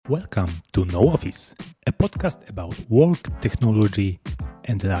Welcome to No Office, a podcast about work, technology,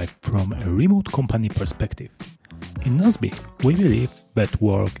 and life from a remote company perspective. In Nozbe, we believe that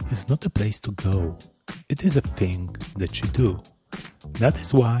work is not a place to go. It is a thing that you do. That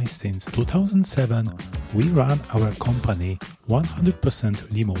is why since 2007, we run our company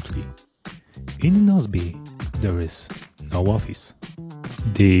 100% remotely. In Nozbe, there is no office.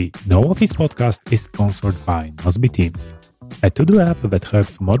 The No Office podcast is sponsored by Nozbe Teams, a to-do app that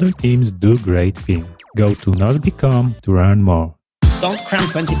helps model teams do great things. Go to nozbe.com to learn more. Don't cram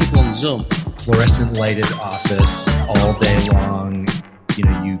 20 people on Zoom. Fluorescent lighted office all day long.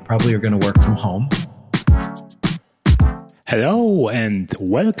 You probably are going to work from home. Hello and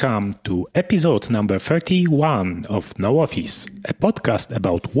welcome to episode number 31 of No Office, a podcast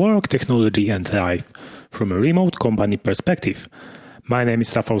about work, technology and life from a remote company perspective. My name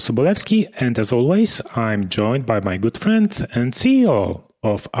is Rafał Sobolewski, and as always, I'm joined by my good friend and CEO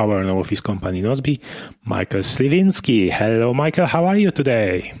of our No Office company, Nozbe, Michael Sliwinski. Hello, Michael. How are you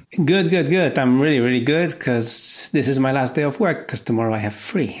today? Good. I'm really good because this is my last day of work because tomorrow I have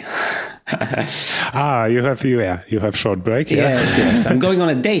free. You have short break. Yes. I'm going on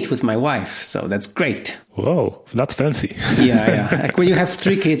a date with my wife, so that's great. Whoa, that's fancy. Yeah. Like when you have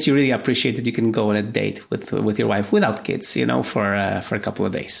 3 kids, you really appreciate that you can go on a date with your wife without kids, for a couple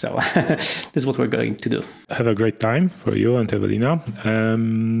of days. So this is what we're going to do. Have a great time for you and Evelina.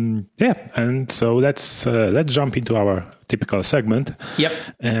 And so let's jump into our typical segment. Yep.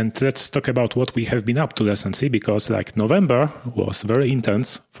 And let's talk about what we have been up to recently, because November was very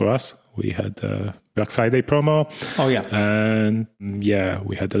intense for us. We had Black Friday promo. Oh, yeah. And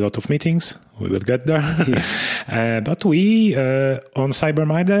we had a lot of meetings. We will get there. Yes. But we, on Cyber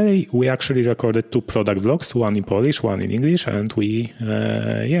Monday, we actually recorded 2 product vlogs, one in Polish, one in English. And we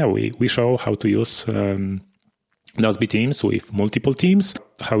show how to use Nozbe Teams with multiple teams,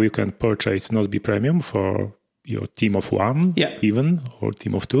 how you can purchase Nozbe Premium for your team of 1, even, or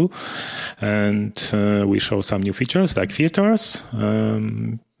team of 2. And we show some new features like filters.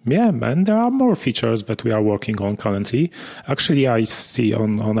 And there are more features that we are working on currently. Actually, I see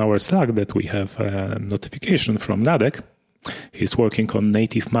on our Slack that we have a notification from Radek. He's working on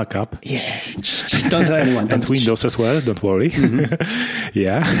native Mac app. Yes. Don't tell anyone. And Windows as well, don't worry. Mm-hmm.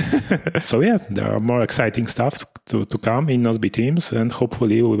 So there are more exciting stuff to come in Nozbe Teams, and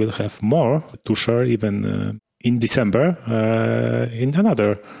hopefully we will have more to share even in December in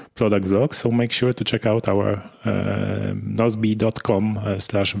another product vlog. So make sure to check out our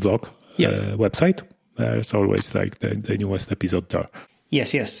nozbe.com/vlog website. There's always the newest episode there.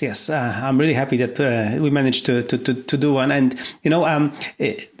 Yes. I'm really happy that we managed to do one. And,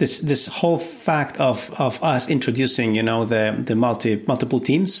 this whole fact of us introducing, the multiple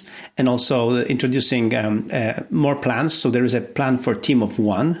teams, and also introducing more plans. So there is a plan for team of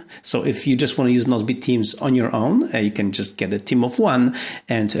 1. So if you just want to use Nozbe Teams on your own, you can just get a team of 1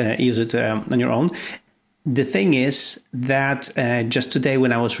 and use it on your own. The thing is that just today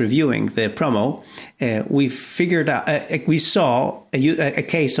when I was reviewing the promo, we figured out, we saw a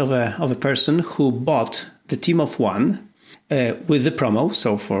case of a person who bought the team of 1 with the promo,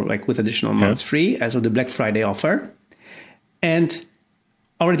 so for with additional months free as of the Black Friday offer, and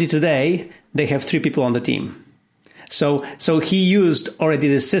already today they have 3 people on the team. So he used already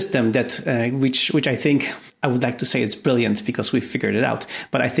the system that which I think I would like to say it's brilliant because we figured it out,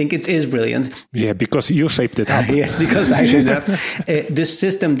 but I think it is brilliant. Yeah, because you shaped it up. Yes, because I shaped it up. This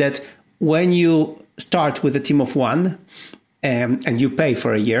system that when you start with a team of 1 and you pay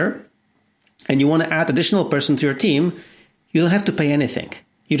for a year and you want to add additional person to your team, you don't have to pay anything.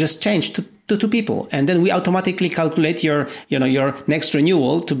 You just change to 2 people, and then we automatically calculate your next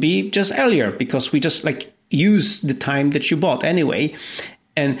renewal to be just earlier because we just use the time that you bought anyway.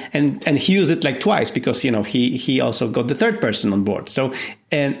 And he used it twice because he also got the 3rd person on board. So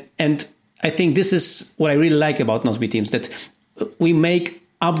and I think this is what I really like about Nozbe Teams, that we make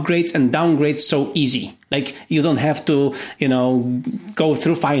upgrades and downgrades so easy. You don't have to go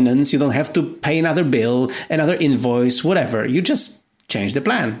through finance, you don't have to pay another bill, another invoice, whatever. You just change the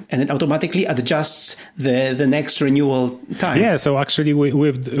plan and it automatically adjusts the next renewal time. Yeah, so actually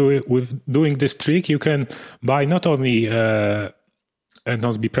with doing this trick, you can buy not only a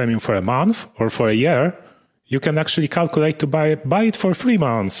Nozbe Premium for a month or for a year, you can actually calculate to buy it for 3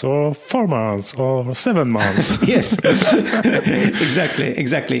 months or 4 months or 7 months. Yes,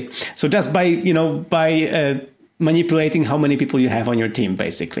 exactly. So just by manipulating how many people you have on your team,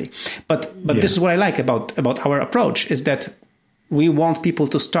 basically. But this is what I like about our approach, is that we want people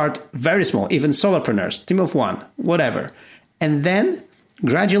to start very small, even solopreneurs, team of 1, whatever. And then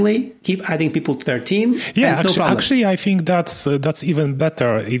gradually keep adding people to their team. Yeah, actually, I think that's even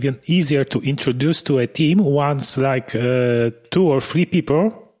better, even easier to introduce to a team once like 2 or 3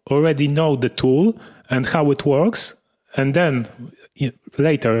 people already know the tool and how it works, and then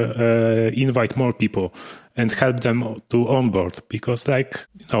later invite more people and help them to onboard. Because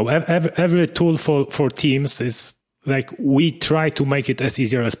every tool for teams is like, we try to make it as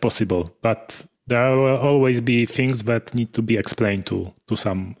easier as possible, but there will always be things that need to be explained to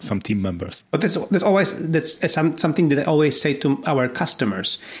some team members. But that's something that I always say to our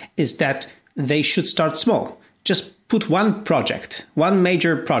customers, is that they should start small. Just put one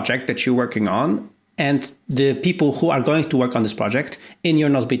major project that you're working on, and the people who are going to work on this project in your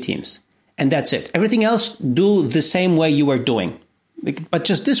Nozbe teams. And that's it. Everything else, do the same way you were doing. But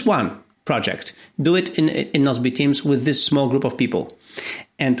just this one project, do it in Nozbe teams with this small group of people.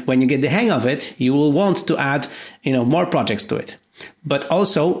 And when you get the hang of it, you will want to add, more projects to it. But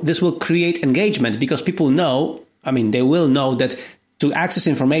also, this will create engagement, because people know, they will know that to access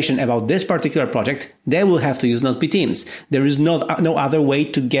information about this particular project, they will have to use Nozbe teams. There is no other way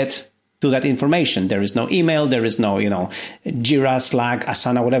to get to that information. There is no email. There is no, Jira, Slack,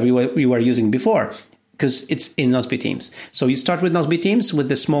 Asana, whatever you were using before, because it's in Nozbe teams. So you start with Nozbe teams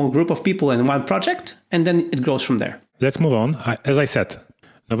with a small group of people in one project, and then it grows from there. Let's move on. As I said,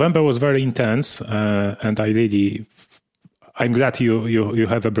 November was very intense, and I'm glad you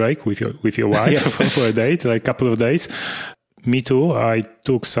have a break with your wife. Yes. for a date, like a couple of days. Me too. I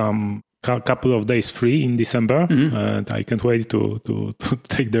took some couple of days free in December, and I can't wait to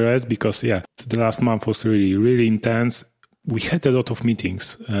take the rest, because the last month was really, really intense. We had a lot of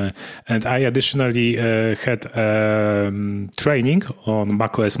meetings, and I additionally had training on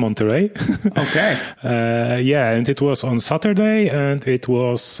macOS Monterey. Okay. And it was on Saturday, and it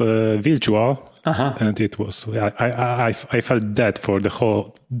was virtual. Uh-huh. And it was, I felt dead for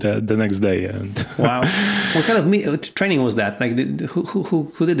the next day. And wow. What kind of training was that? Like,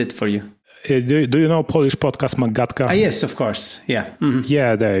 who did it for you? Do you know Polish podcast Magatka? Yes, of course. Yeah. Mm-hmm.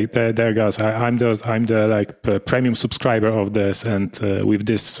 Yeah, there goes. I'm the premium subscriber of this, and with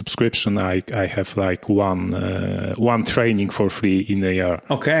this subscription, I have like one training for free in a year.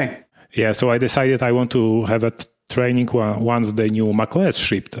 Okay. Yeah, so I decided I want to have a training once the new macOS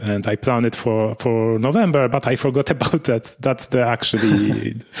shipped, and I planned it for November, but I forgot about that. That's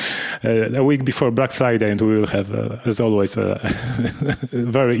actually a week before Black Friday, and we will have, as always, a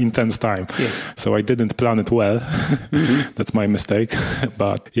very intense time. Yes. So I didn't plan it well. Mm-hmm. That's my mistake.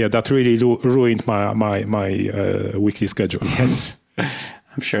 But that really ruined my weekly schedule. Yes,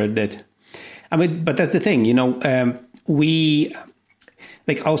 I'm sure it did. But that's the thing, we...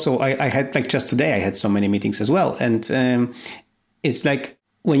 also, I had, just today, I had so many meetings as well. And it's like,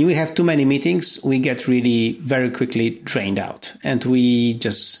 when we have too many meetings, we get really very quickly drained out. And we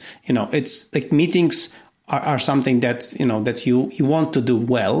just, it's like meetings are something that, that you want to do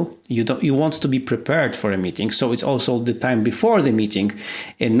well. You want to be prepared for a meeting. So it's also the time before the meeting,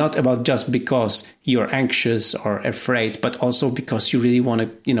 and not about just because you're anxious or afraid, but also because you really want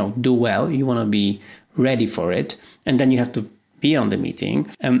to, do well. You want to be ready for it. And then you have to be on the meeting.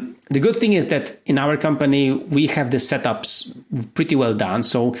 The good thing is that in our company, we have the setups pretty well done.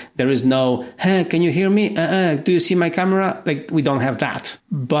 So there is no, hey, can you hear me? Do you see my camera? We don't have that.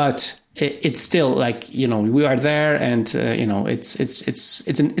 But it's still we are there, and it's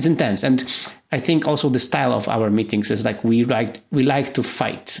intense. And I think also the style of our meetings is we like to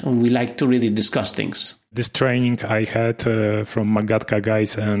fight, and we like to really discuss things. This training I had from Magatka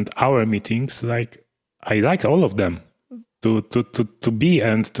guys and our meetings, I liked all of them. To be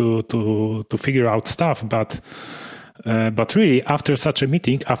and to figure out stuff, but really after such a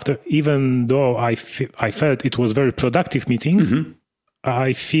meeting, even though I felt it was a very productive meeting, mm-hmm.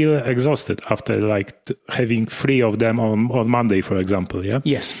 I feel exhausted after having 3 of them on Monday, for example. Yeah.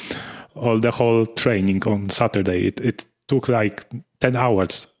 Yes. The whole training on Saturday. It took 10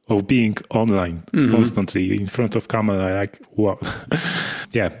 hours of being online, mm-hmm. constantly in front of camera. Wow.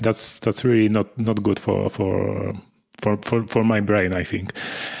 Yeah, that's really not good for my brain, I think.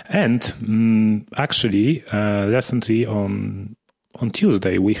 And actually, recently on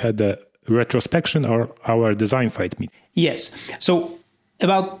Tuesday, we had a retrospection or our Design Fight meeting. Yes. So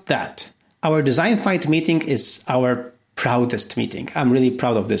about that, our Design Fight meeting is our proudest meeting. I'm really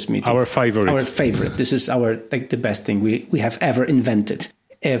proud of this meeting. Our favorite. This is the best thing we have ever invented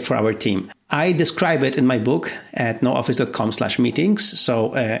for our team. I describe it in my book at nooffice.com/meetings.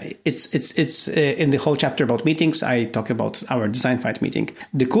 So it's in the whole chapter about meetings, I talk about our Design Fight meeting.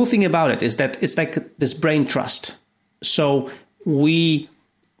 The cool thing about it is that it's like this brain trust. So we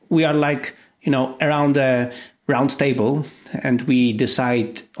are around round table and we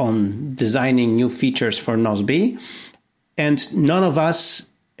decide on designing new features for Nozbe, and none of us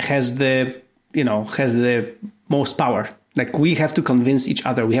has the most power. Like, we have to convince each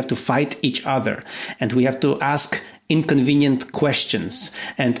other, we have to fight each other, and we have to ask inconvenient questions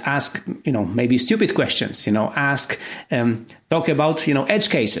and ask, maybe stupid questions, talk about, edge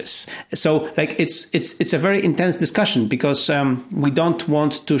cases. So like, it's a very intense discussion because we don't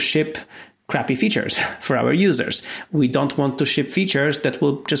want to ship crappy features for our users. We don't want to ship features that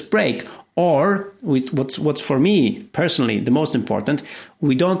will just break. Or what's for me personally the most important,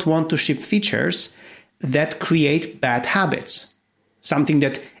 we don't want to ship features that create bad habits. Something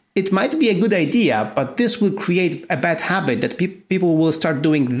that it might be a good idea, but this will create a bad habit that people will start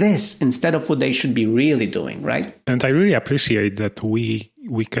doing this instead of what they should be really doing, right? And I really appreciate that we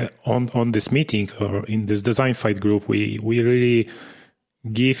can, on this meeting or in this design fight group, we really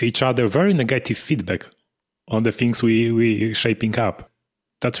give each other very negative feedback on the things we shaping up.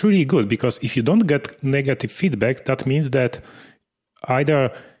 That's really good, because if you don't get negative feedback, that means that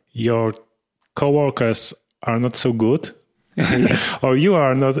either your coworkers are not so good, yes, or you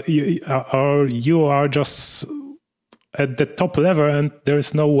are not, or you are just at the top level, and there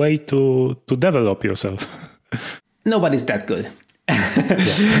is no way to develop yourself. Nobody's that good.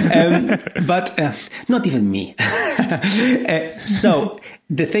 But not even me. So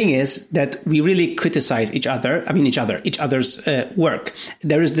the thing is that we really criticize each other's work.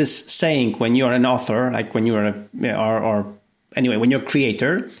 There is this saying, when you're an author, like when you're when you're a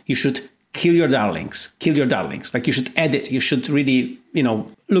creator, you should kill your darlings. Like, you should edit. You should really,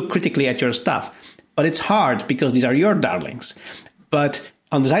 look critically at your stuff. But it's hard because these are your darlings. But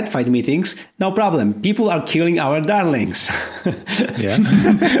on the side fight meetings, no problem. People are killing our darlings. Yeah.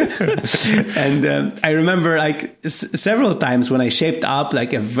 And I remember several times when I shaped up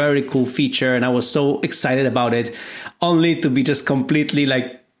like a very cool feature and I was so excited about it, only to be just completely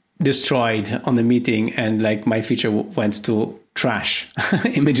destroyed on the meeting, and my feature went to trash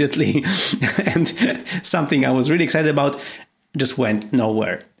immediately. And something I was really excited about just went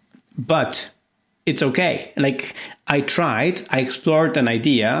nowhere. But it's okay. I tried, I explored an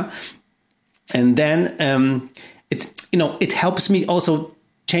idea, and then it helps me also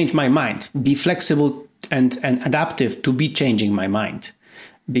change my mind, be flexible and adaptive to be changing my mind.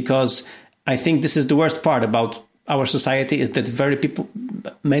 Because I think this is the worst part about our society, is that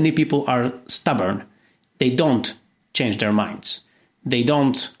many people are stubborn. They don't change their minds. They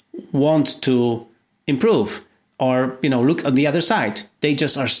don't want to improve or, look at the other side. They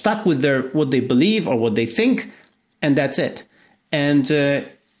just are stuck with what they believe or what they think, and that's it. And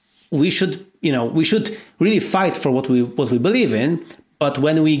we should really fight for what we believe in. But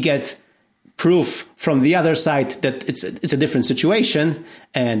when we get proof from the other side that it's a different situation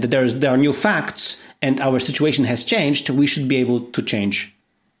and that there are new facts and our situation has changed, we should be able to change,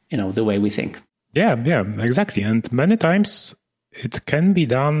 the way we think. Yeah, exactly. And many times it can be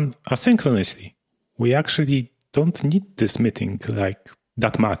done asynchronously. We actually don't need this meeting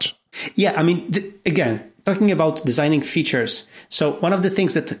that much. Yeah, I mean, again, talking about designing features. So one of the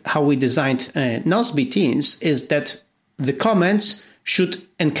things that how we designed Nozbe Teams is that the comments should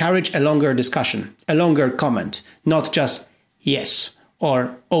encourage a longer discussion, a longer comment, not just yes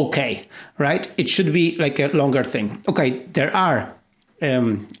or okay, right? It should be like a longer thing. Okay, there are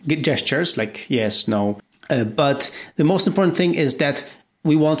gestures like yes, no, but the most important thing is that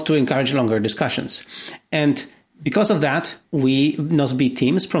we want to encourage longer discussions. And because of that, Nozbe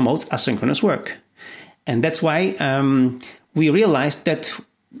Teams promotes asynchronous work. And that's why we realized that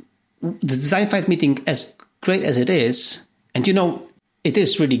the design fight meeting, as great as it is, and it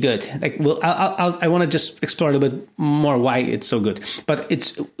is really good. I want to just explore a little bit more why it's so good. But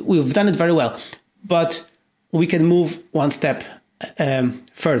we've done it very well. But we can move one step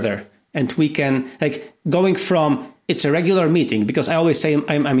further, and we can going from it's a regular meeting, because I always say,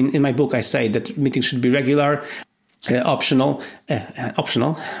 I mean, in my book I say that meetings should be regular, optional,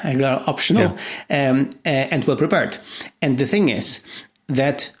 and well prepared. And the thing is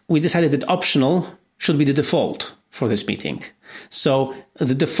that we decided that optional should be the default for this meeting. So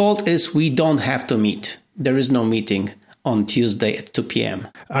the default is we don't have to meet. There is no meeting on Tuesday at 2 p.m.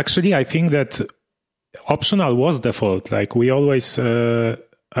 Actually, I think that optional was default. We always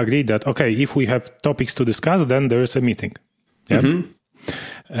agreed that, okay, if we have topics to discuss, then there is a meeting. Yeah. Mm-hmm.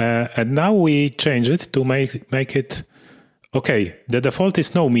 And now we change it to make it, okay, the default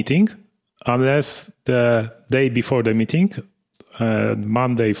is no meeting unless the day before the meeting,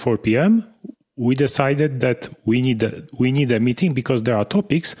 Monday 4 p.m., we decided that we need a meeting because there are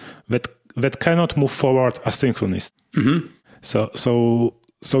topics that cannot move forward asynchronous. Mm-hmm. So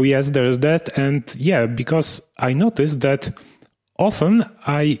So yes, there's that. And yeah, because I noticed that often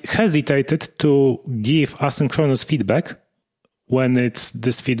I hesitated to give asynchronous feedback when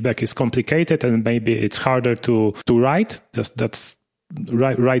this feedback is complicated and maybe it's harder to write. That's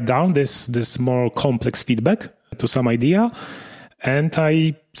write down this more complex feedback to some idea. And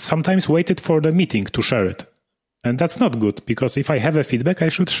I sometimes waited for the meeting to share it. And that's not good, because if I have a feedback, I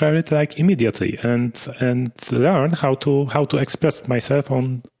should share it like immediately and learn how to express myself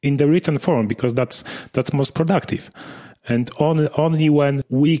in the written form, because that's most productive. And only when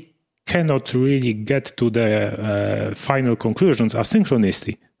we cannot really get to the final conclusions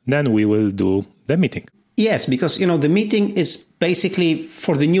asynchronously, then we will do the meeting. Yes, because the meeting is basically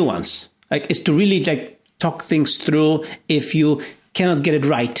for the nuance. Like, it's to really talk things through if you cannot get it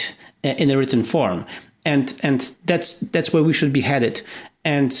right in a written form. And that's where we should be headed.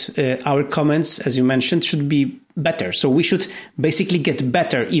 And our comments, as you mentioned, should be better. So we should basically get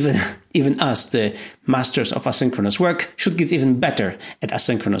better. Even us, the masters of asynchronous work, should get even better at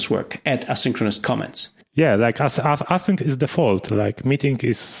asynchronous work, at asynchronous comments. Yeah, like async is default. Like, meeting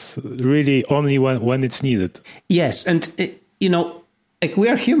is really only when it's needed. Yes, and like, we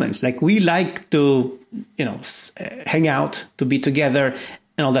are humans. Like, we like to hang out, to be together,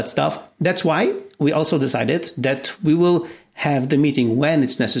 and all that stuff. That's why we also decided that we will have the meeting when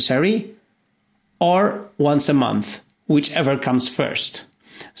it's necessary, or once a month, whichever comes first.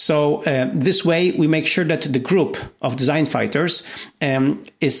 So this way we make sure that the group of design fighters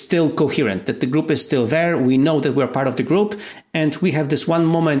is still coherent, that the group is still there. We know that we're part of the group, and we have this one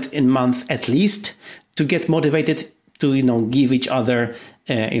moment in month at least to get motivated to give each other,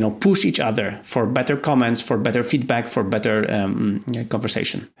 push each other for better comments, for better feedback, for better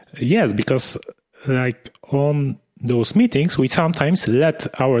conversation. Yes, because like on those meetings, we sometimes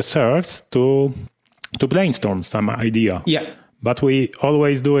let ourselves to brainstorm some idea. Yeah. But we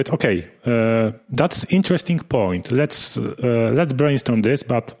always do it. Okay, that's interesting point. Let's brainstorm this,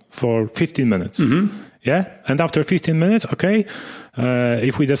 but for 15 minutes. Mm-hmm. Yeah, and after 15 minutes, okay,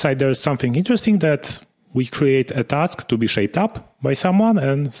 if we decide there's something interesting, that we create a task to be shaped up by someone,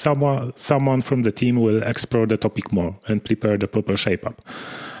 and someone from the team will explore the topic more and prepare the proper shape up,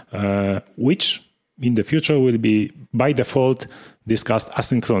 which in the future will be by default discussed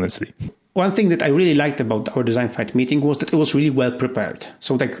asynchronously. One thing that I really liked about our Design Fight meeting was that it was really well prepared.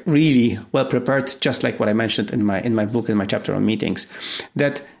 So like really well prepared, just like what I mentioned in my book, in my chapter on meetings,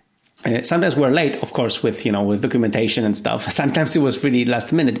 that sometimes we're late, of course, with documentation and stuff. Sometimes it was really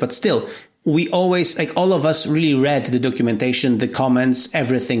last minute, but still, we always, like all of us, really read the documentation, the comments,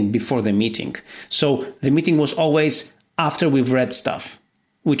 everything before the meeting. So the meeting was always after we've read stuff,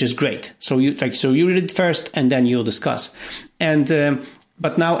 which is great. So you read it first and then you'll discuss. And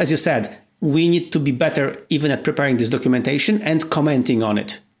but now, as you said, we need to be better even at preparing this documentation and commenting on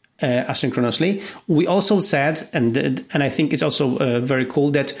it asynchronously. We also said, and I think it's also very cool,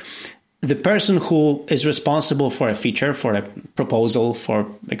 that the person who is responsible for a feature, for a proposal, for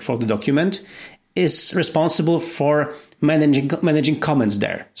the document, is responsible for managing comments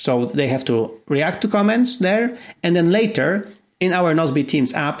there. So they have to react to comments there, and then later in our Nozbe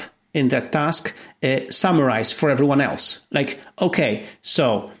Teams app, in that task, summarize for everyone else. Like, okay,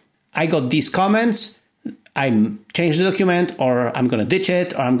 so I got these comments, I changed the document, or I'm going to ditch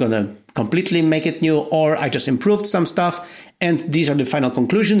it, or I'm going to completely make it new, or I just improved some stuff, and these are the final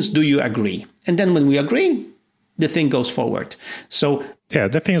conclusions. Do you agree? And then when we agree, the thing goes forward. So yeah,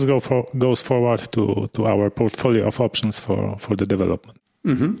 the thing goes forward to our portfolio of options for the development.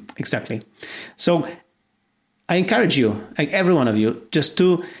 Mm-hmm, exactly. So I encourage you, like every one of you, just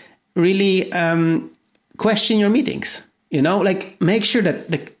to really question your meetings. Make sure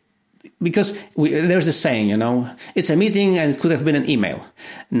that because there's a saying, it's a meeting and it could have been an email.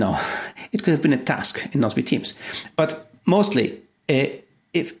 No, it could have been a task in Nozbe Teams. But mostly,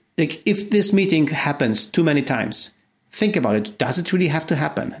 if this meeting happens too many times, think about it. Does it really have to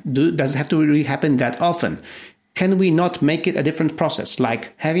happen? Does it have to really happen that often? Can we not make it a different process,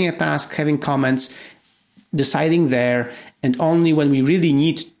 like having a task, having comments, deciding there, and only when we really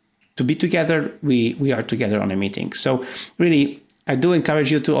need to be together, we are together on a meeting. So really, I do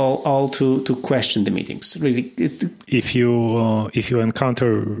encourage you to all to question the meetings. Really, if you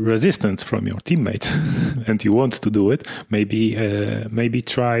encounter resistance from your teammates and you want to do it, maybe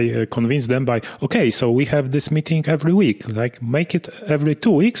try convince them by, okay, so we have this meeting every week. Like, make it every 2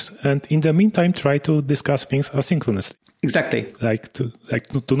 weeks, and in the meantime, try to discuss things asynchronously. Exactly. Like to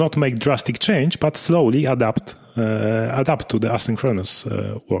not make drastic change, but slowly adapt to the asynchronous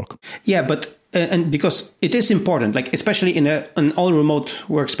work. Yeah, but. And because it is important, like especially in an all remote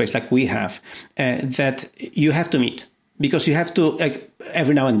workspace like we have, that you have to meet. because you have to, like,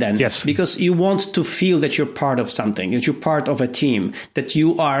 every now and then. Yes. Because you want to feel that you're part of something, that you're part of a team, that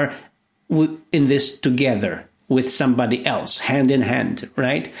you are in this together with somebody else, hand in hand,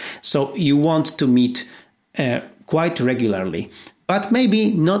 right? So you want to meet quite regularly, but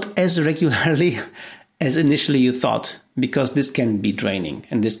maybe not as regularly as initially you thought, because this can be draining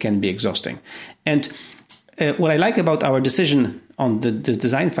and this can be exhausting. And what I like about our decision on the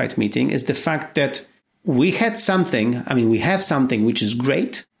Design Fight meeting is the fact that we have something which is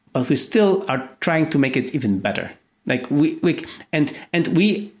great, but we still are trying to make it even better. Like we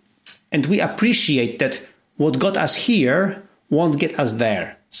appreciate that what got us here won't get us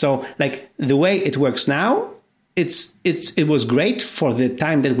there. So like the way it works now, it was great for the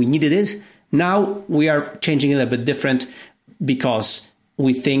time that we needed it. Now we are changing it a bit different because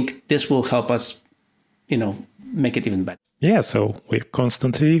we think this will help us, make it even better. Yeah, so we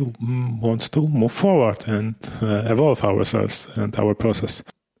constantly want to move forward and evolve ourselves and our process.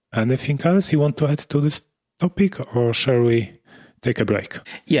 Anything else you want to add to this topic, or shall we take a break?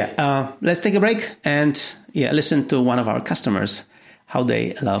 Yeah, let's take a break and listen to one of our customers, how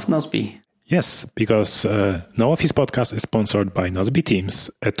they love Nozbe. Yes, because No Office Podcast is sponsored by Nozbe Teams,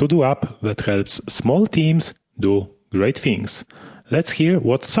 a to-do app that helps small teams do great things. Let's hear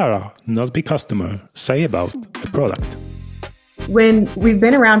what Sarah, Nozbe customer, say about the product. When we've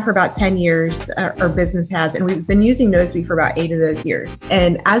been around for about 10 years, our business has, and we've been using Nozbe for about 8 of those years.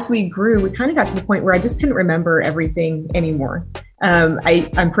 And as we grew, we kind of got to the point where I just couldn't remember everything anymore.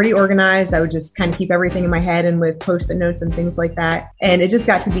 I'm pretty organized. I would just kind of keep everything in my head and with Post-it notes and things like that. And it just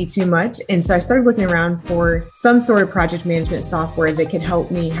got to be too much. And so I started looking around for some sort of project management software that could help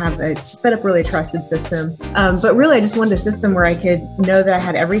me set up really a trusted system. But really, I just wanted a system where I could know that I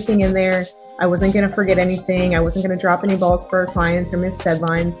had everything in there. I wasn't going to forget anything. I wasn't going to drop any balls for our clients or miss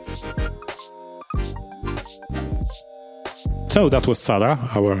deadlines. So that was Sarah,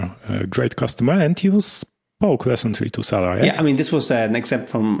 our great customer, and you spoke recently to Sarah. Yeah? Yeah, I mean, this was an excerpt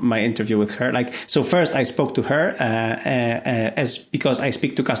from my interview with her. So first I spoke to her because I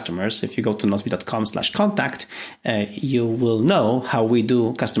speak to customers. If you go to nozbe.com/contact, you will know how we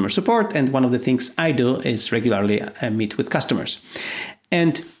do customer support. And one of the things I do is regularly meet with customers.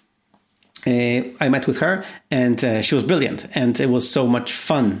 And I met with her, and she was brilliant, and it was so much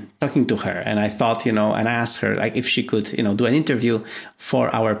fun talking to her. And I thought, and I asked her if she could, do an interview for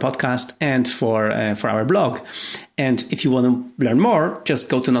our podcast and for our blog. And if you want to learn more, just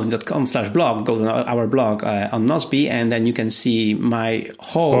go to nozbe.com/blog, go to our blog on Nozbe, and then you can see my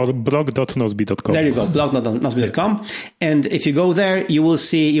whole... Or blog.nozbe.com. There you go, blog.nozbe.com. And if you go there, you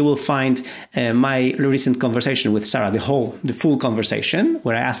will find my recent conversation with Sarah, the full conversation,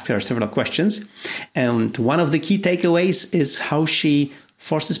 where I asked her several questions. And one of the key takeaways is how she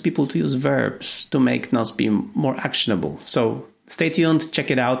forces people to use verbs to make Nozbe more actionable. So stay tuned,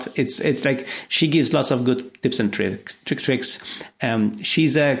 check it out. It's like she gives lots of good tips and tricks.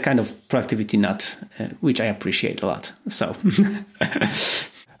 She's a kind of productivity nut, which I appreciate a lot. So,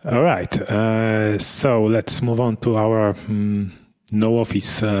 all right. So let's move on to our No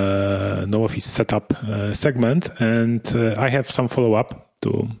Office setup segment, and I have some follow-up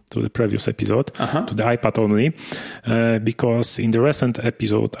to the previous episode, to the iPad only, because in the recent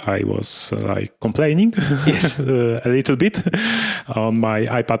episode I was complaining yes. a little bit on my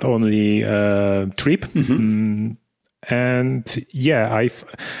iPad only trip. Mm-hmm. And yeah,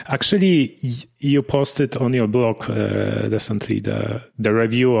 you posted on your blog recently the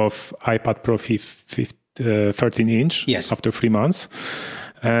review of iPad Pro 13 inch yes. after 3 months.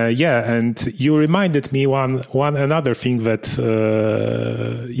 And you reminded me one another thing that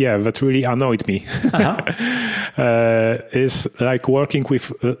really annoyed me. Is working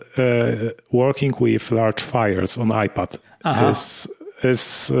with large files on iPad.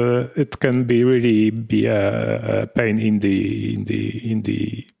 It can really be a pain in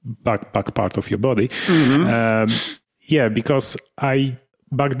the back part of your body. Mm-hmm. Because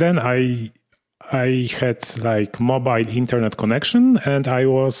back then I had mobile internet connection, and I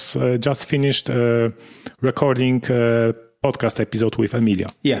was just finished recording a podcast episode with Emilia.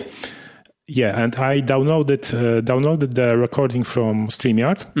 Yeah. Yeah, and I downloaded the recording from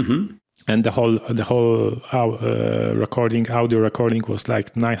StreamYard, mm-hmm. and the whole audio recording was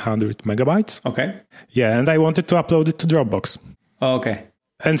 900 megabytes. Okay. Yeah, and I wanted to upload it to Dropbox. Okay.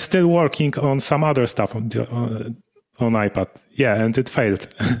 And still working on some other stuff on iPad. Yeah, and it failed.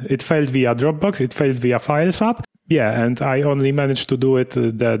 It failed via Dropbox. It failed via Files app. Yeah, and I only managed to do it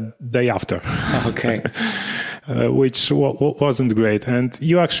the day after. Okay. Which wasn't great. And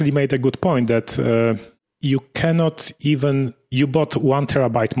you actually made a good point that you cannot even, you bought 1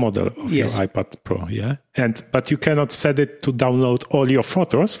 terabyte model of Yes. your iPad Pro, yeah? But you cannot set it to download all your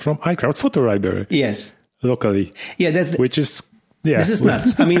photos from iCloud Photo Library Yes. locally. Yeah, which is, yeah. This is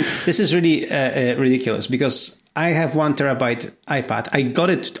nuts. I mean, this is really ridiculous because I have 1 terabyte iPad. I got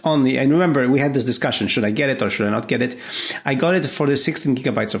it only, and remember, we had this discussion, should I get it or should I not get it? I got it for the 16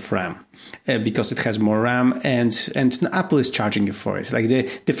 gigabytes of RAM. Because it has more RAM and Apple is charging you for it. Like the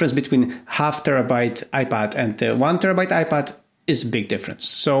difference between 0.5 terabyte iPad and the 1 terabyte iPad is a big difference.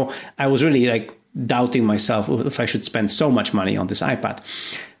 So I was really like doubting myself if I should spend so much money on this iPad.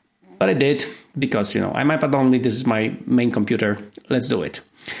 But I did because, I'm iPad only. This is my main computer. Let's do it.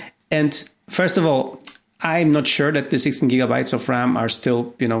 And first of all, I'm not sure that the 16 gigabytes of RAM are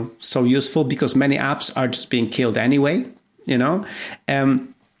still, so useful because many apps are just being killed anyway,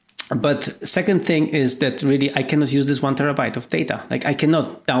 But second thing is that really I cannot use this 1 terabyte of data. Like I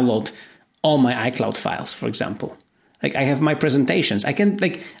cannot download all my iCloud files, for example. Like I have my presentations. I can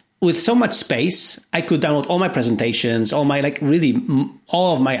with so much space, I could download all my presentations, all my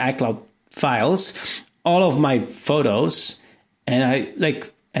all of my iCloud files, all of my photos, and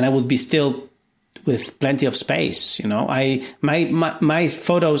I would be still with plenty of space. My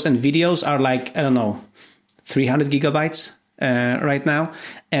photos and videos are 300 gigabytes. Right now,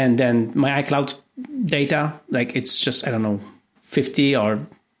 and then my iCloud data, it's just 50 or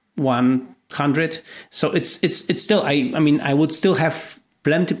 100. So it's still I would still have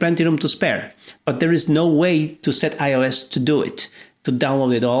plenty room to spare, but there is no way to set iOS to do it, to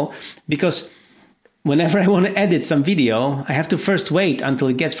download it all, because whenever I want to edit some video, I have to first wait until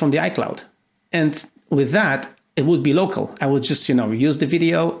it gets from the iCloud, and with that, it would be local. I would just use the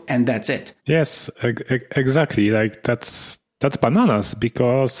video and that's it. Yes, exactly. That's bananas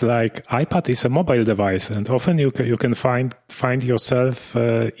because iPad is a mobile device and often you can find yourself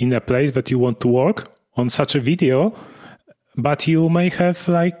in a place that you want to work on such a video, but you may have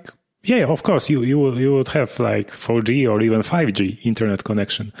of course you would have 4G or even 5G internet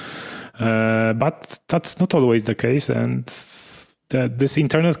connection, but that's not always the case, and this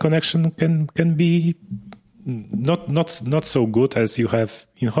internet connection can be not so good as you have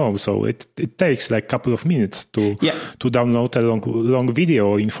in home. So it takes a couple of minutes to download a long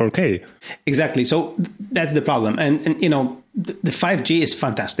video in 4K. Exactly. So that's the problem. And the 5G is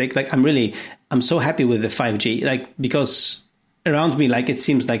fantastic. I'm so happy with the 5G, because around me, it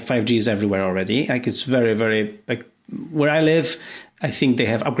seems like 5G is everywhere already. It's very, very, where I live, I think they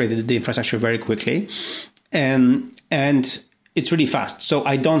have upgraded the infrastructure very quickly. And it's really fast. So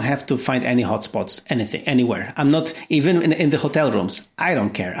I don't have to find any hotspots, anything, anywhere. I'm not even in the hotel rooms. I don't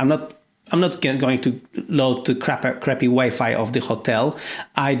care. I'm not going to load the crappy Wi-Fi of the hotel.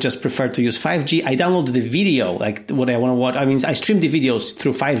 I just prefer to use 5G. I download the video, what I want to watch. I stream the videos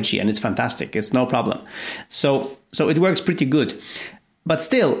through 5G and it's fantastic. It's no problem. So it works pretty good. But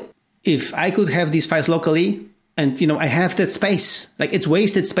still, if I could have these files locally and, I have that space, it's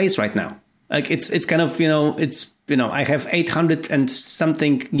wasted space right now. It's kind of, I have 800 and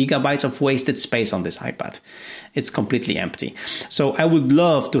something gigabytes of wasted space on this iPad. It's completely empty. So I would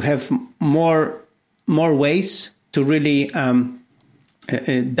love to have more ways to really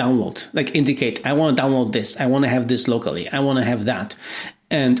download, indicate, I want to download this. I want to have this locally. I want to have that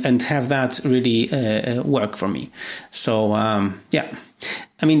and have that really work for me. So,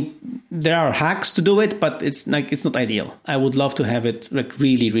 there are hacks to do it, but it's not ideal. I would love to have it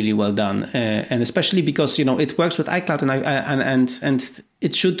really, really well done, and especially because it works with iCloud, and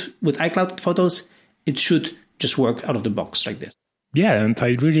it should with iCloud photos. It should just work out of the box like this. Yeah, and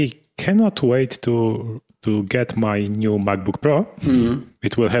I really cannot wait to get my new MacBook Pro. Mm-hmm.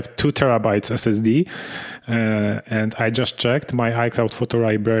 It will have 2 terabytes SSD, and I just checked. My iCloud photo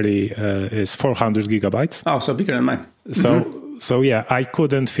library is 400 gigabytes. Oh, so bigger than mine. So yeah, I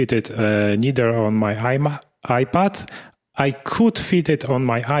couldn't fit it neither on my iPad. I could fit it on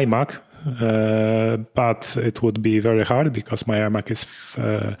my iMac, but it would be very hard because my iMac is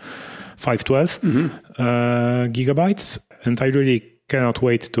 512 gigabytes, and I really cannot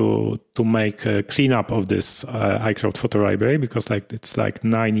wait to make a cleanup of this iCloud photo library because it's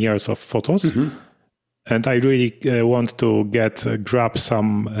 9 years of photos. Mm-hmm. And I really want to grab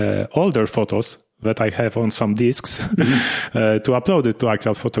some older photos that I have on some disks to upload it to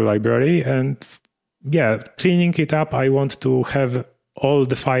iCloud Photo Library. And cleaning it up, I want to have all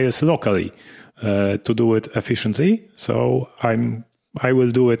the files locally to do it efficiently. So I will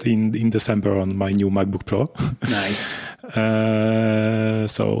do it in December on my new MacBook Pro. Nice.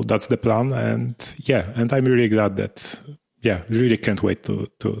 So that's the plan. And I'm really glad that, really can't wait to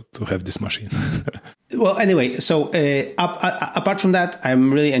have this machine. Well, anyway, so apart from that, I'm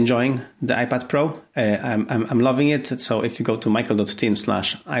really enjoying the iPad Pro. I'm loving it. So if you go to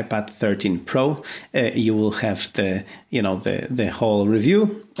michael.team/iPad 13 Pro, you will have the whole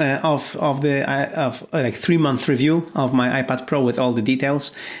review of like 3-month review of my iPad Pro with all the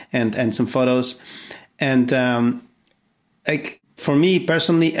details and some photos. And like for me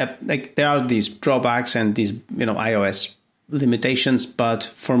personally, like there are these drawbacks and these iOS limitations, but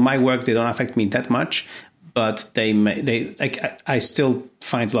for my work they don't affect me that much. But I still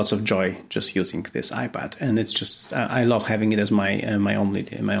find lots of joy just using this iPad, and it's just I love having it as my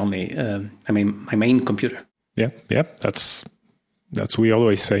main computer. Yeah, that's we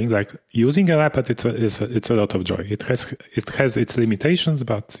always saying, like using an iPad it's a lot of joy. It has its limitations,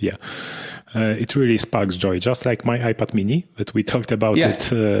 but it really sparks joy. Just like my iPad Mini that we talked about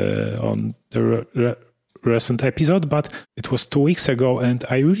it on the recent episode, but it was 2 weeks ago and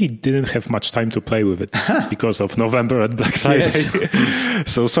I really didn't have much time to play with it because of November and Black Friday.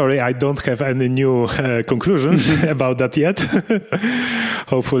 Yes. So sorry, I don't have any new conclusions about that yet.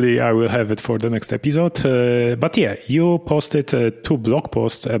 Hopefully I will have it for the next episode. But you posted 2 blog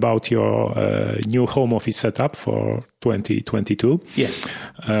posts about your new home office setup for 2022. Yes.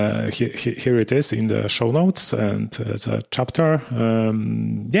 Here it is in the show notes and the chapter.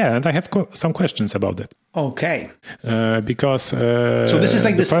 And I have some questions about it. Okay. Because so this is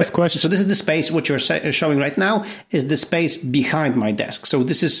like the first question. So this is the space. What you're showing right now is the space behind my desk. So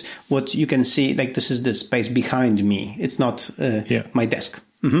this is what you can see. Like this is the space behind me. It's not my desk.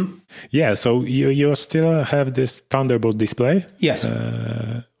 Mm-hmm. Yeah. So you still have this Thunderbolt display. Yes.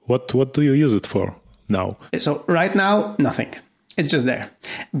 What do you use it for now? So right now, nothing. It's just there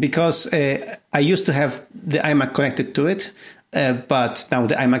because I used to have the iMac connected to it. But now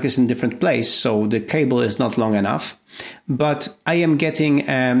the iMac is in a different place, so the cable is not long enough. But I am getting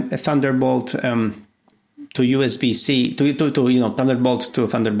a Thunderbolt to USB-C to Thunderbolt to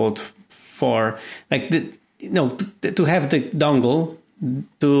Thunderbolt 4, like to have the dongle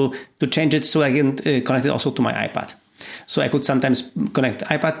to change it so I can connect it also to my iPad. So I could sometimes connect the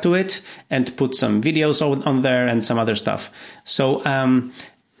iPad to it and put some videos on there and some other stuff. So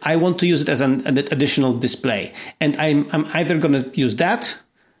I want to use it as an additional display. And I'm either going to use that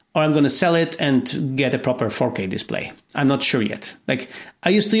or I'm going to sell it and get a proper 4K display. I'm not sure yet. Like I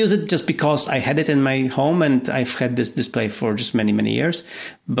used to use it just because I had it in my home and I've had this display for just many, many years.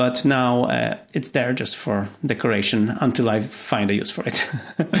 But now it's there just for decoration until I find a use for it.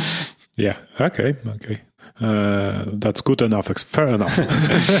 Yeah. Okay. That's good enough. Fair enough.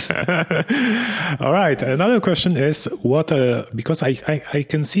 All right. Another question is because I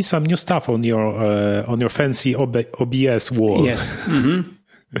can see some new stuff on your fancy OBS wall. Yes. Mm-hmm.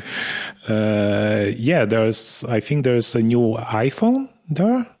 I think there's a new iPhone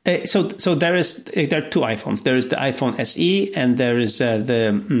there. So there are 2 iPhones. There is the iPhone SE and there is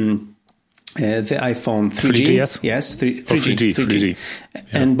the iPhone 3G. Yes, 3G. Yeah.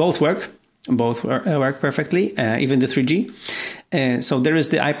 And both work. Both work perfectly, even the 3G. So there is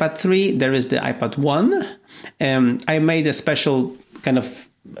the iPad 3, there is the iPad 1. I made a special kind of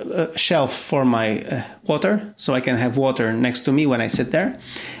shelf for my water, so I can have water next to me when I sit there.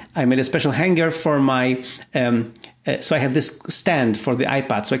 I made a special hanger for my... so I have this stand for the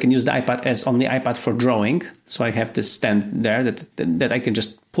iPad, so I can use the iPad as on the iPad for drawing. So I have this stand there that I can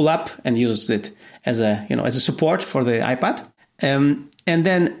just pull up and use it as a support for the iPad. And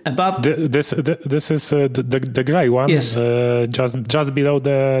then above this is the gray one. Yes. Just below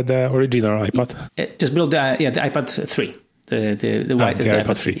the original iPad. Just below the iPad 3. The white is the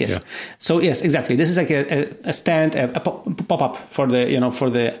iPad 3. Yes. Yeah. So yes, exactly. This is like a stand, a pop-up for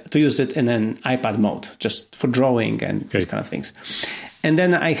to use it in an iPad mode, just for drawing and these kind of things. And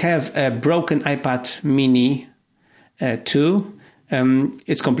then I have a broken iPad Mini 2.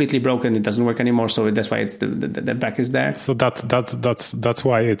 It's completely broken. It doesn't work anymore, so that's why it's the back is there. So that's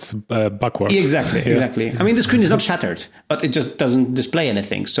why it's backwards. Exactly. I mean, the screen is not shattered, but it just doesn't display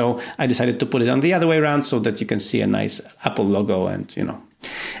anything. So I decided to put it on the other way around so that you can see a nice Apple logo and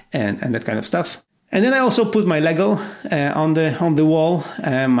and that kind of stuff. And then I also put my Lego on the wall,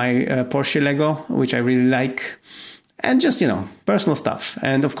 my Porsche Lego, which I really like, and just personal stuff,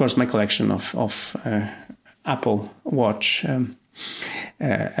 and of course my collection of Apple Watch.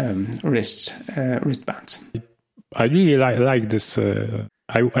 Wristbands. I really like this.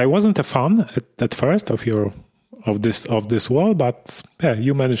 I wasn't a fan at first of this wall, but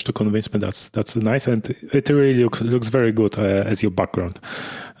you managed to convince me that's nice, and it really looks very good as your background.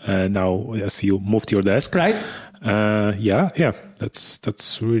 Now as you moved your desk, right?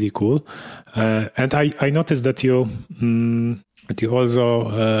 That's really cool. And I noticed that you But you also,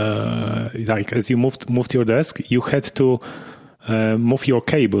 like as you moved your desk, you had to move your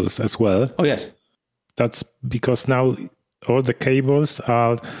cables as well. Oh, yes. That's because now all the cables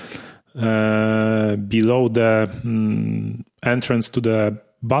are below the entrance to the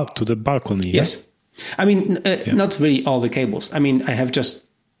balcony. Yes. I mean, not really all the cables. I mean, I have just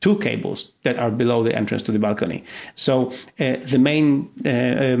 2 cables that are below the entrance to the balcony. So the main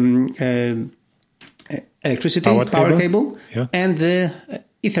electricity power cable and the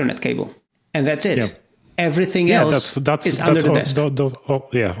Ethernet cable. And that's it. Yeah. Everything else is under the desk.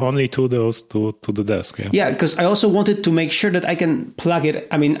 Only to those to the desk. Yeah, because I also wanted to make sure that I can plug it.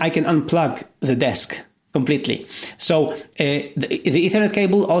 I mean, I can unplug the desk completely. So the Ethernet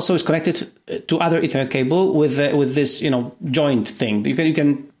cable also is connected to other Ethernet cable with this joint thing. You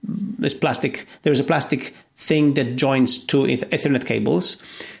can this plastic. There is a plastic thing that joins 2 Ethernet cables.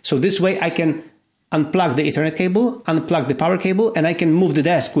 So this way I can unplug the Ethernet cable, unplug the power cable, and I can move the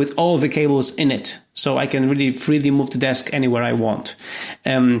desk with all the cables in it. So I can really freely move the desk anywhere I want.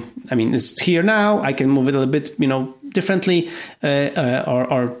 I mean, it's here now. I can move it a little bit, differently,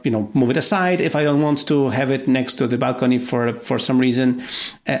 or move it aside if I don't want to have it next to the balcony for some reason.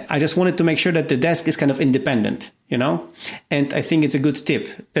 I just wanted to make sure that the desk is kind of independent, And I think it's a good tip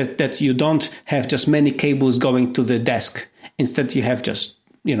that you don't have just many cables going to the desk. Instead, you have just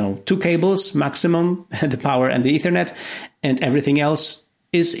 2 cables maximum, the power and the Ethernet, and everything else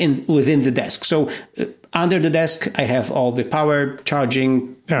is within the desk. So under the desk, I have all the power,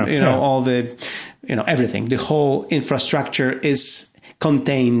 charging, all the, everything. The whole infrastructure is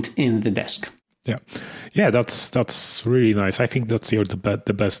contained in the desk. Yeah, that's really nice. I think that's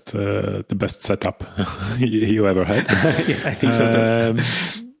the best setup you ever had. Yes, I think so too.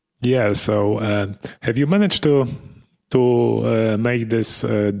 Yeah. So have you managed to make this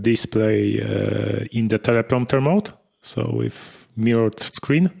display in the teleprompter mode, so with mirrored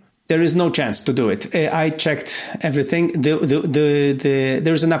screen? There is no chance to do it. I checked everything.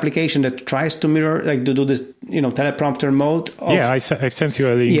 There's an application that tries to mirror, like to do this, teleprompter mode. I sent you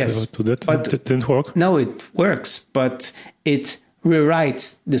a link to that. But it didn't work. No, it works, but it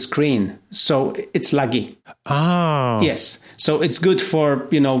rewrites the screen, so it's laggy. Yes, so it's good for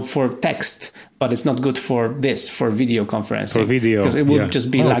for text, but it's not good for video conferencing. For video, because it would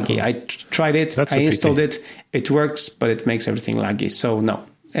just be laggy. Cool. I tried it. I installed it. It works, but it makes everything laggy. So no.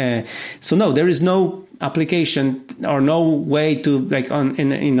 No, there is no application or no way to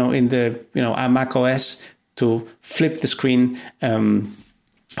in the Mac OS to flip the screen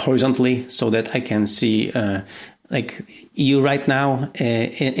horizontally so that I can see you right now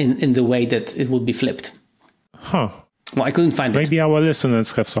in the way that it would be flipped. Huh. Well, I couldn't find it. Maybe our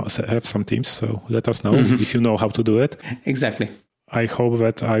listeners have some tips, so let us know if you know how to do it. Exactly. I hope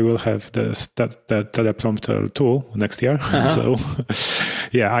that I will have the teleprompter tool next year. So,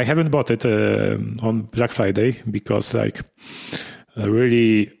 I haven't bought it on Black Friday because,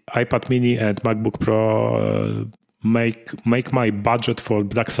 really, iPad Mini and MacBook Pro make my budget for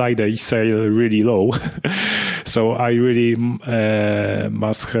Black Friday sale really low. So I really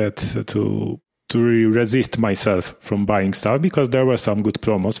must have to really resist myself from buying stuff because there were some good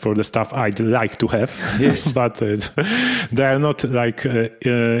promos for the stuff I'd like to have. Yes. But they are not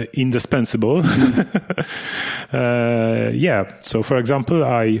indispensable. So for example,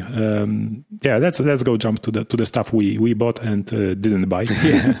 let's go jump to the stuff we bought and didn't buy.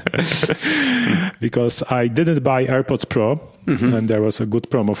 Because I didn't buy AirPods Pro and there was a good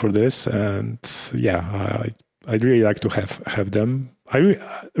promo for this. And I'd really like to have them.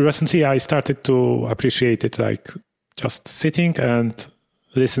 Recently I started to appreciate it, just sitting and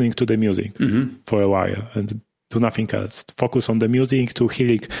listening to the music for a while and do nothing else. Focus on the music, to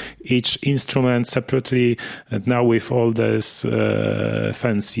hearing each instrument separately. And now with all this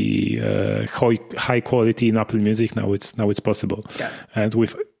fancy high quality in Apple Music, now it's possible. Yeah. And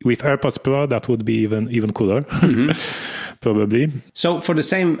with AirPods Pro, that would be even cooler. Probably. So for the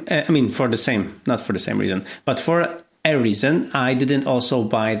same reason, but for a reason, I didn't also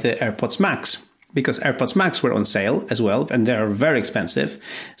buy the AirPods Max because AirPods Max were on sale as well, and they are very expensive.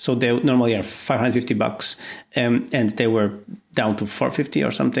 So they normally are $550, and they were down to $450 or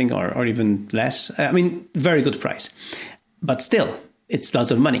something, or even less. I mean, very good price, but still, it's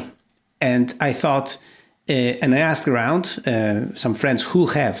lots of money. And I thought, and I asked around some friends who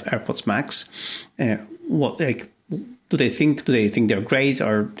have AirPods Max, do they think they're great,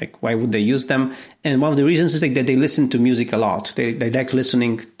 or why would they use them? And one of the reasons is that they listen to music a lot. They like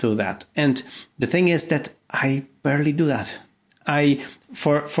listening to that. And the thing is that I barely do that.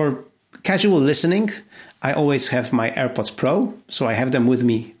 For casual listening, I always have my AirPods Pro, so I have them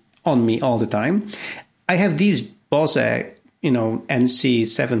on me all the time. I have these Bose NC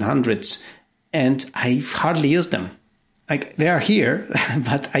 700s, and I hardly use them. Like, they are here,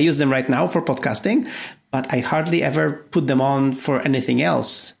 but I use them right now for podcasting, but I hardly ever put them on for anything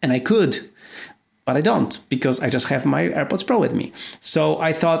else. And I could, but I don't, because I just have my AirPods Pro with me. So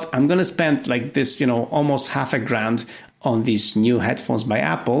I thought I'm going to spend like this, almost $1,000 on these new headphones by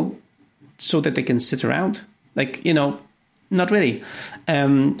Apple so that they can sit around. Like, not really.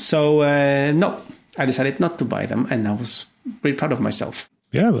 No, I decided not to buy them, and I was pretty proud of myself.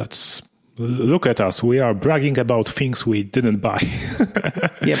 Yeah, look at us. We are bragging about things we didn't buy.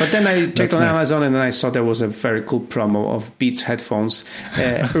 Yeah, but then I checked on Amazon, and then I saw there was a very cool promo of Beats headphones,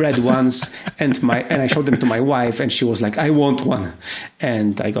 red ones, and I showed them to my wife, and she was like, I want one.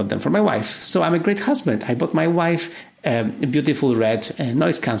 And I got them for my wife. So I'm a great husband. I bought my wife a beautiful red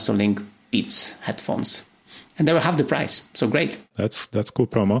noise-canceling Beats headphones. And they were half the price. So great. That's cool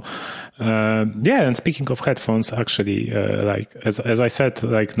promo. And speaking of headphones, actually, as I said,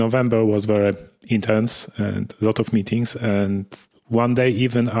 like November was very intense and a lot of meetings. And one day,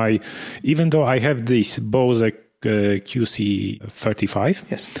 even though I have this Bose QC35,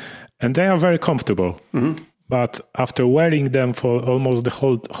 yes, and they are very comfortable, but after wearing them for almost the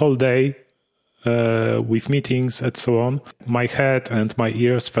whole day, with meetings and so on, my head and my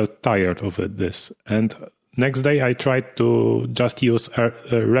ears felt tired of this. And next day, I tried to just use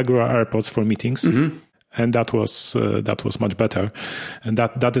regular AirPods for meetings, and that was much better. And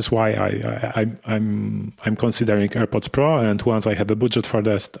that is why I'm considering AirPods Pro. And once I have a budget for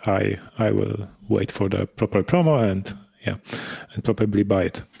this, I will wait for the proper promo and probably buy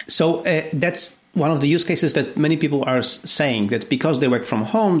it. So that's one of the use cases that many people are saying, that because they work from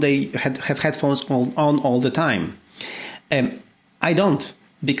home, they have headphones on all the time. I don't,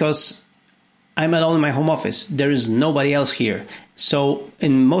 because I'm alone in my home office. There is nobody else here. So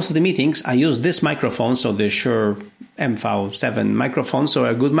in most of the meetings, I use this microphone, so the Shure MV7 microphone, so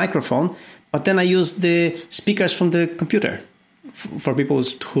a good microphone. But then I use the speakers from the computer for people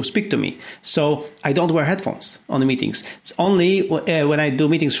who speak to me. So I don't wear headphones on the meetings. It's only when I do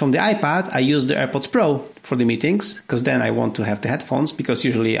meetings from the iPad, I use the AirPods Pro for the meetings, because then I want to have the headphones, because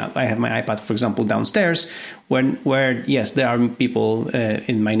usually I have my iPad, for example, downstairs, where yes, there are people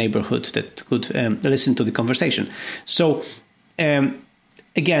in my neighborhood that could listen to the conversation. So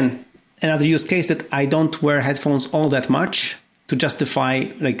again, another use case that I don't wear headphones all that much to justify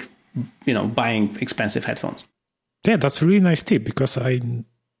buying expensive headphones. Yeah, that's a really nice tip, because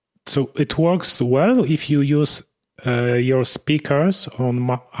so it works well if you use your speakers on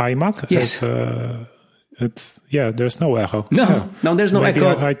iMac. Yes. There's no echo. No, there's no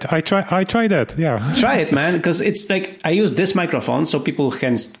echo. I try that. Yeah. Try it, man, because it's like I use this microphone so people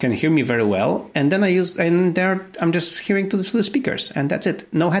can hear me very well, and then I'm just hearing to the speakers, and that's it.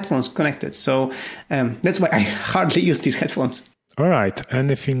 No headphones connected. So that's why I hardly use these headphones. All right.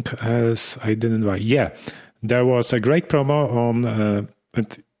 Anything else I didn't buy? Yeah. There was a great promo on,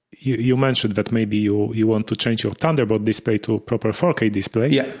 you mentioned that maybe you want to change your Thunderbolt display to proper 4K display.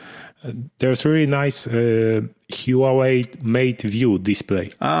 Yeah. There's a really nice Huawei Mate View display.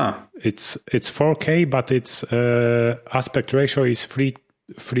 It's 4K, but its aspect ratio is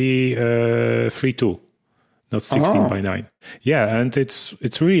 3:2, not 16:9. Yeah, and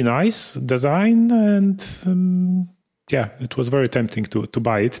it's really nice design, and it was very tempting to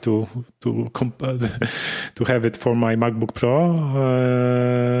buy it, to have it for my MacBook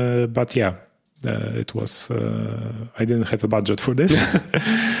Pro. But it was, I didn't have a budget for this.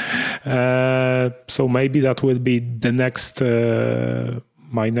 So maybe that will be the next,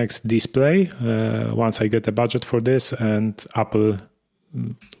 my next display, once I get a budget for this, and Apple,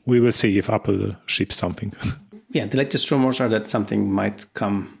 we will see if Apple ships something. Yeah, the latest rumors are that something might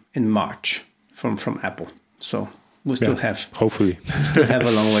come in March from Apple. So we still have, hopefully, still have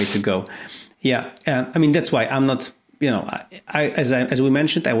a long way to go. Yeah, I mean, that's why I'm not. As we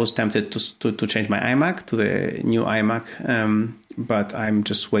mentioned, I was tempted to change my iMac to the new iMac, but I'm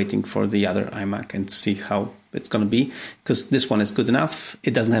just waiting for the other iMac and see how it's going to be, because this one is good enough.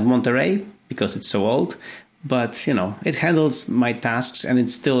 It doesn't have Monterey because it's so old, but it handles my tasks, and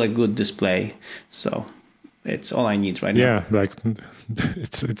it's still a good display. So it's all I need right now. Yeah, like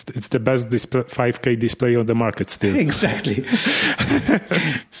it's the best display, 5K display on the market still. Exactly.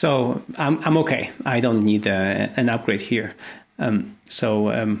 So I'm okay. I don't need an upgrade here. No,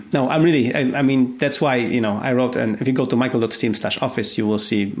 I'm really. I mean, that's why I wrote. And if you go to michael.steam/office, you will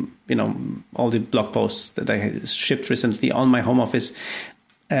see all the blog posts that I shipped recently on my home office.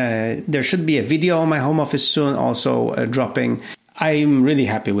 There should be a video on my home office soon, also dropping. I'm really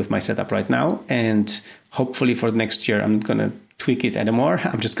happy with my setup right now, and hopefully for next year, I'm going to tweak it anymore.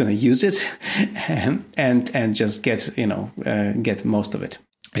 I'm just going to use it and just get most of it.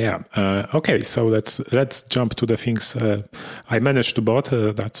 Yeah. Okay. So let's jump to the things I managed to bought.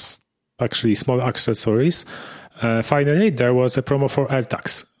 That's actually small accessories. Finally, there was a promo for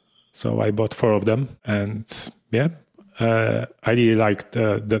AirTags. So I bought 4 of them, and I really liked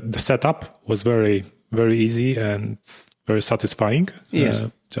the setup. Was very, very easy and very satisfying. Yes.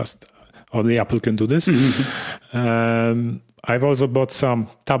 Just only Apple can do this. I've also bought some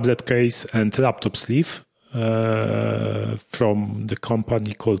tablet case and laptop sleeve from the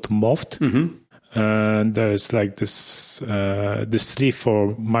company called Moft. And there's like this sleeve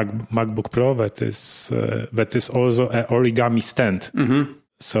for MacBook Pro that is also an origami stand.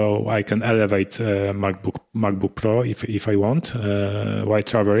 So I can elevate MacBook Pro if I want while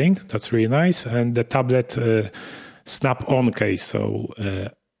traveling. That's really nice. And the tablet snap-on case. So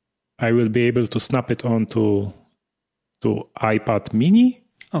I will be able to snap it on to iPad mini.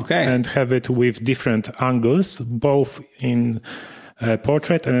 Okay. And have it with different angles, both in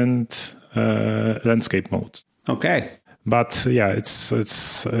portrait and landscape modes. Okay. But yeah, it's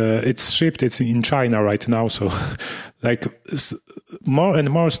shipped. It's in China right now, so like more and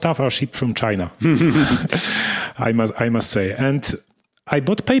more stuff are shipped from China. I must say. And I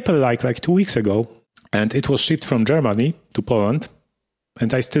bought Paperlike like 2 weeks ago, and it was shipped from Germany to Poland,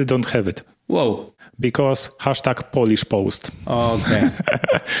 and I still don't have it. Whoa. Because #Polish post. Okay.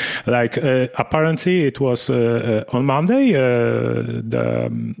 Like apparently it was on Monday. The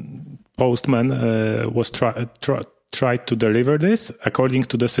postman was tried to deliver this according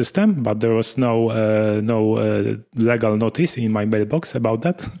to the system, but there was no legal notice in my mailbox about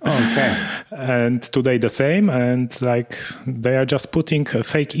that. Okay. And today the same, and like they are just putting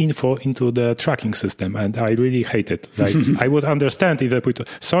fake info into the tracking system, and I really hate it. Like I would understand if they put,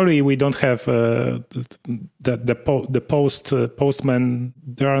 sorry, we don't have the postman.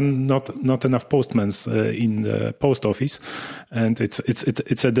 There are not enough postmen in the post office, and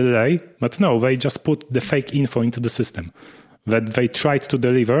it's a delay. But no, they just put the fake info into the system that they tried to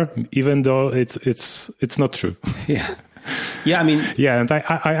deliver, even though it's not true. Yeah. Yeah, I mean, yeah, and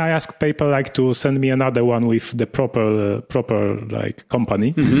I asked Paperlike to send me another one with the proper like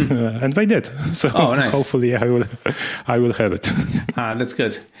company, and they did. So nice. Hopefully I will have it. That's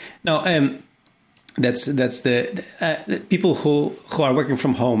good. No, that's the people who are working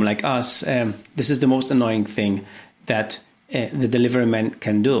from home like us. This is the most annoying thing that the delivery man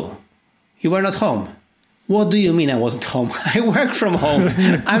can do. You were not home. What do you mean I wasn't home? I work from home.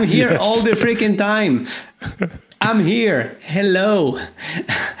 I'm here all the freaking time. I'm here. Hello.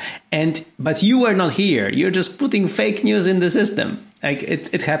 But you were not here. You're just putting fake news in the system. Like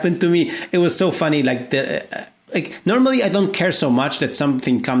it happened to me. It was so funny. Like normally I don't care so much that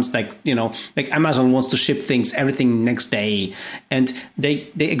something comes like Amazon wants to ship everything next day, and they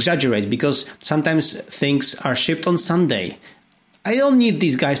exaggerate because sometimes things are shipped on Sunday. I don't need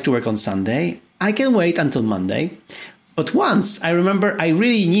these guys to work on Sunday. I can wait until Monday. But once I remember I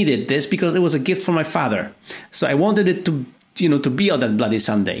really needed this because it was a gift from my father. So I wanted it to be on that bloody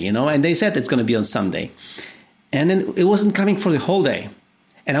Sunday, and they said it's going to be on Sunday. And then it wasn't coming for the whole day.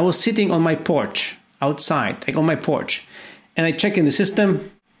 And I was sitting on my porch outside, like on my porch. And I check in the system,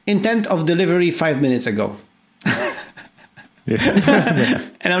 intent of delivery 5 minutes ago. Yeah.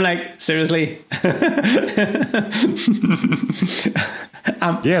 And I'm like, seriously?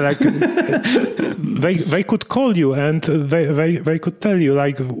 Yeah, like they could call you and they could tell you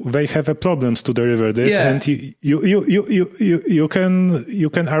like they have problems to deliver this, and you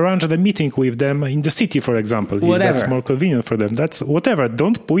can arrange the meeting with them in the city, for example. Whatever. If that's more convenient for them. That's whatever.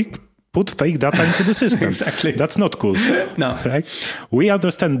 Don't put fake data into the system. Exactly. That's not cool. No. Right? We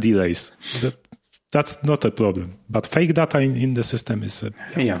understand delays. That's not a problem. But fake data in the system is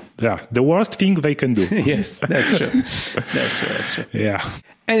the worst thing they can do. Yes, that's true. That's true. Yeah.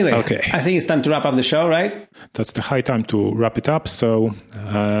 Anyway, okay. I think it's time to wrap up the show, right? That's the high time to wrap it up. So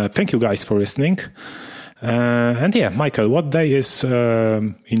thank you guys for listening. And yeah, Michael, what day is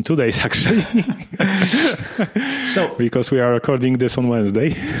in 2 days actually? So because we are recording this on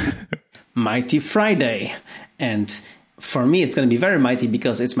Wednesday. Mighty Friday. And for me, it's going to be very mighty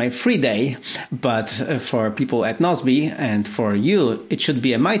because it's my free day. But for people at Nozbe and for you, it should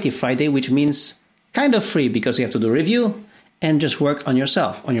be a mighty Friday, which means kind of free because you have to do review and just work on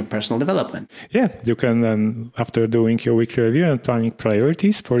yourself, on your personal development. Yeah, you can then, after doing your weekly review and planning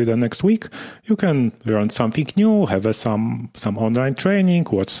priorities for the next week, you can learn something new, have some online training,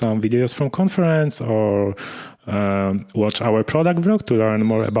 watch some videos from conference, or watch our product vlog to learn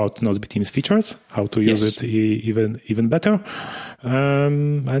more about Nozbe Teams features, how to use it even better.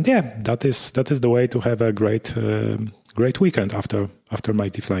 And yeah, that is the way to have a great great weekend after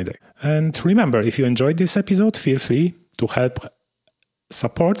Mighty Friday. And remember, if you enjoyed this episode, feel free to help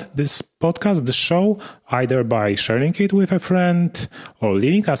support this podcast, this show, either by sharing it with a friend or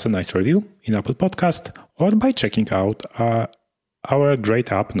leaving us a nice review in Apple Podcast, or by checking out our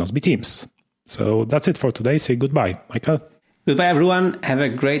great app, Nozbe Teams. So that's it for today. Say goodbye, Michael. Goodbye, everyone. Have a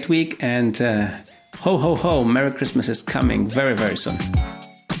great week, and ho, ho, ho. Merry Christmas is coming very, very soon.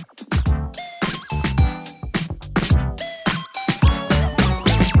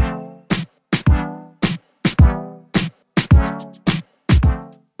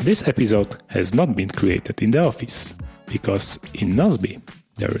 This episode has not been created in the office, because in Nozbe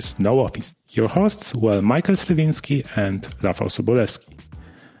there is no office. Your hosts were Michael Sliwinski and Rafał Sobolewski.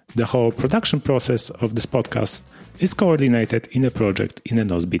 The whole production process of this podcast is coordinated in a project in a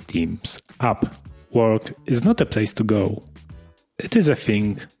Nozbe Teams app. Work is not a place to go. It is a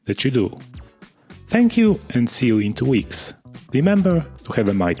thing that you do. Thank you and see you in 2 weeks. Remember to have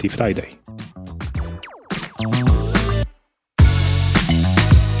a Mighty Friday.